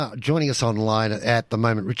Joining us online at the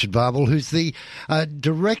moment, Richard Varvel, who's the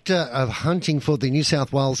Director of Hunting for the New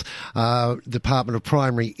South Wales Department of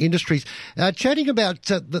Primary Industries, chatting about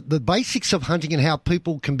the basics of hunting and how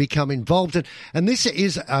people can become involved. And this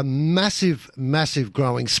is a massive, massive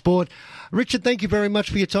growing sport. Richard, thank you very much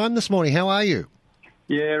for your time this morning. How are you?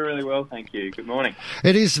 Yeah, really well, thank you. Good morning.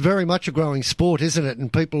 It is very much a growing sport, isn't it?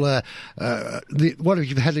 And people are,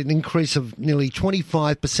 you've had an increase of nearly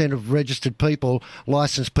 25% of registered people,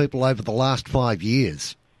 licensed people over the last 5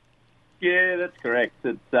 years. Yeah, that's correct.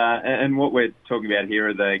 It's and what we're talking about here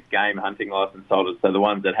are the game hunting licence holders, so the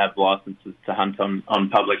ones that have licences to hunt on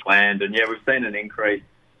public land. And yeah, we've seen an increase.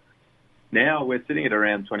 Now we're sitting at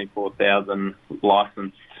around 24,000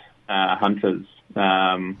 licensed hunters,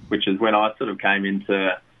 which is when I sort of came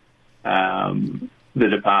into the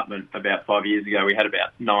department about 5 years ago. We had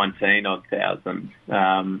about 19,000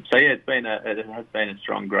 odd. So yeah, it has been a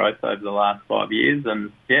strong growth over the last 5 years,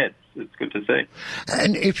 and yeah, it's good to see.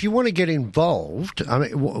 And if you want to get involved, I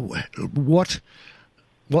mean, what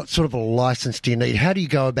sort of a licence do you need? How do you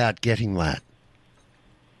go about getting that?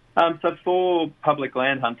 So for public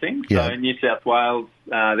land hunting, so in New South Wales,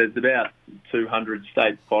 there's about 200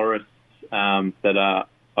 state forests that are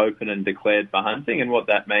open and declared for hunting. And what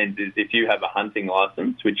that means is if you have a hunting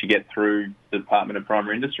licence, which you get through the Department of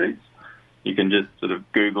Primary Industries, you can just sort of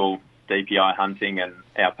Google DPI hunting and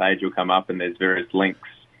our page will come up and there's various links.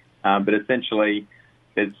 But essentially,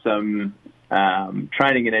 there's some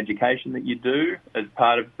training and education that you do as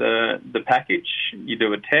part of the package. You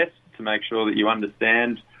do a test to make sure that you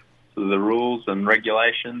understand sort of the rules and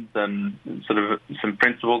regulations and sort of some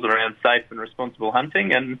principles around safe and responsible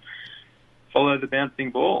hunting, and follow the bouncing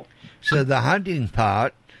ball. So the hunting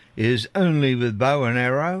part is only with bow and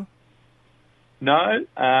arrow? No.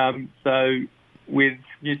 So with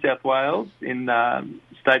New South Wales, in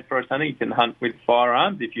state forest hunting, you can hunt with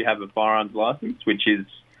firearms if you have a firearms licence, which is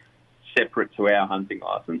separate to our hunting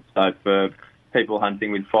licence. So for people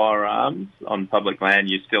hunting with firearms on public land,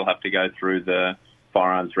 you still have to go through the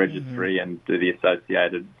firearms registry and do the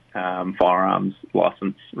associated firearms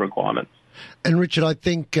licence requirements. And Richard, I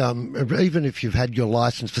think even if you've had your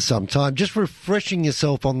licence for some time, just refreshing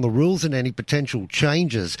yourself on the rules and any potential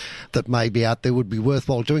changes that may be out there would be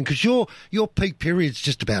worthwhile doing, because your peak period's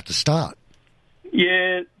just about to start.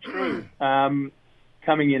 Yeah, true.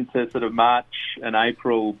 Coming into sort of March and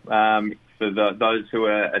April, for those who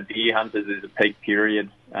are deer hunters, is a peak period.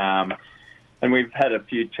 And we've had a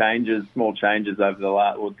few changes, small changes over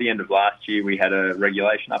at the end of last year. We had a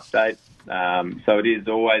regulation update. So it is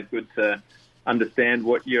always good to understand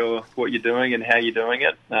what you're doing and how you're doing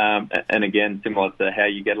it. And again, similar to how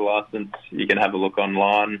you get a license, you can have a look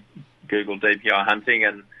online, Google DPI hunting,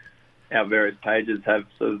 and our various pages have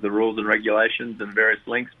sort of the rules and regulations and various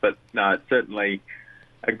links. But no, it's certainly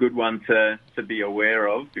a good one to be aware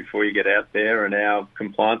of before you get out there. And our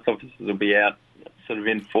compliance officers will be out sort of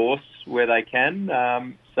in force where they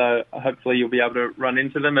can. So hopefully you'll be able to run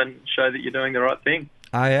into them and show that you're doing the right thing.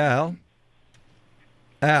 Al?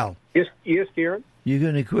 Yes, Darren. You got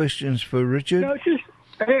any questions for Richard? No, just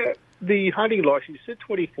the hunting licence. You said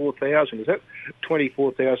 24,000. Is that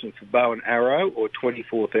 24,000 for bow and arrow, or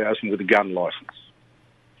 24,000 with a gun licence?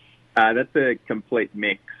 That's a complete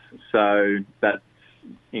mix. So that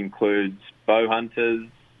includes bow hunters,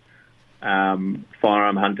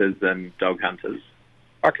 firearm hunters, and dog hunters.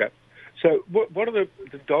 Okay. So what are the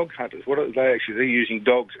dog hunters? What are they actually? They're using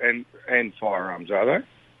dogs and firearms, are they?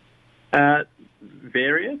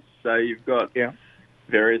 Various. So you've got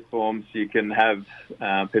various forms. You can have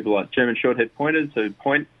people like German short-haired pointers who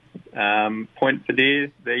point for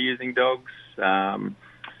deer. They're using dogs.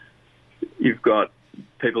 You've got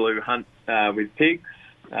people who hunt with pigs,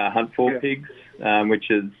 hunt for pigs,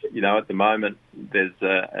 which is, at the moment there's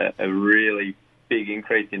a really big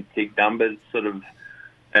increase in pig numbers, sort of,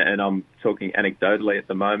 and I'm talking anecdotally at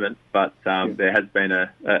the moment, but there has been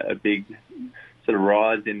a big sort of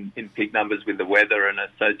rise in pig numbers with the weather and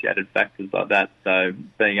associated factors like that. So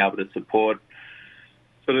being able to support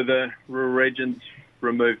sort of the rural regions,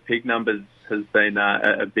 remove pig numbers, has been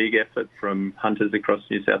a big effort from hunters across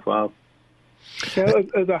New South Wales. So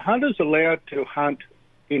are the hunters allowed to hunt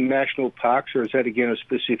in national parks, or is that again a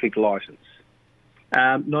specific licence?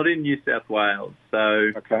 Not in New South Wales.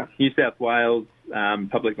 So New South Wales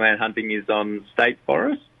public land hunting is on state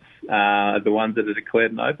forests. The ones that are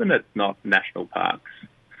declared and open, it's not national parks.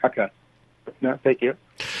 Okay. No, thank you.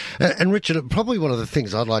 And Richard, probably one of the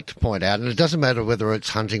things I'd like to point out, and it doesn't matter whether it's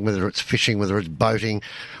hunting, whether it's fishing, whether it's boating,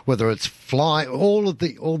 whether it's flying, all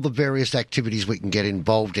the various activities we can get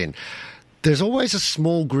involved in. There's always a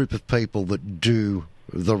small group of people that do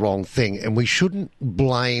the wrong thing, and we shouldn't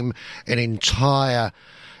blame an entire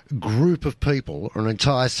group of people or an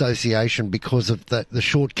entire association because of the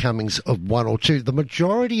shortcomings of one or two. The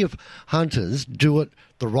majority of hunters do it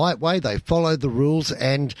the right way. They follow the rules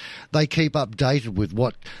and they keep updated with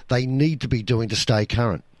what they need to be doing to stay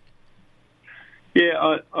current.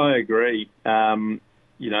 Yeah, I agree.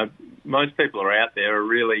 Most people are out there are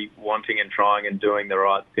really wanting and trying and doing the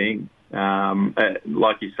right thing.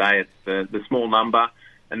 Like you say, it's the small number,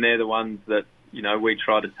 and they're the ones that, we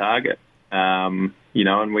try to target.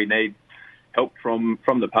 And we need help from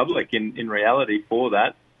the public. In reality, for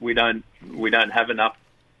that, we don't have enough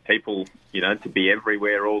people, to be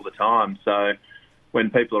everywhere all the time. So when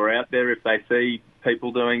people are out there, if they see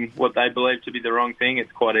people doing what they believe to be the wrong thing,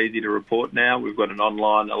 it's quite easy to report now. We've got an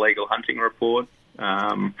online illegal hunting report.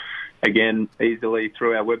 Again, easily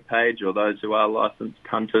through our webpage, or those who are licensed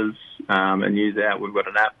hunters and use we've got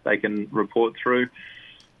an app they can report through.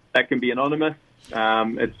 That can be anonymous.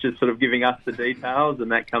 It's just sort of giving us the details,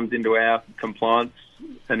 and that comes into our compliance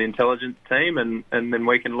and intelligence team, and then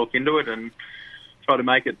we can look into it and try to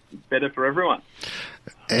make it better for everyone.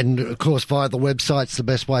 And, of course, via the website's the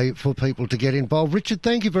best way for people to get involved. Richard,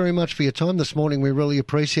 thank you very much for your time this morning. We really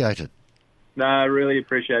appreciate it. No, I really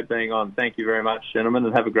appreciate being on. Thank you very much, gentlemen,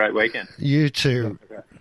 and have a great weekend. You too.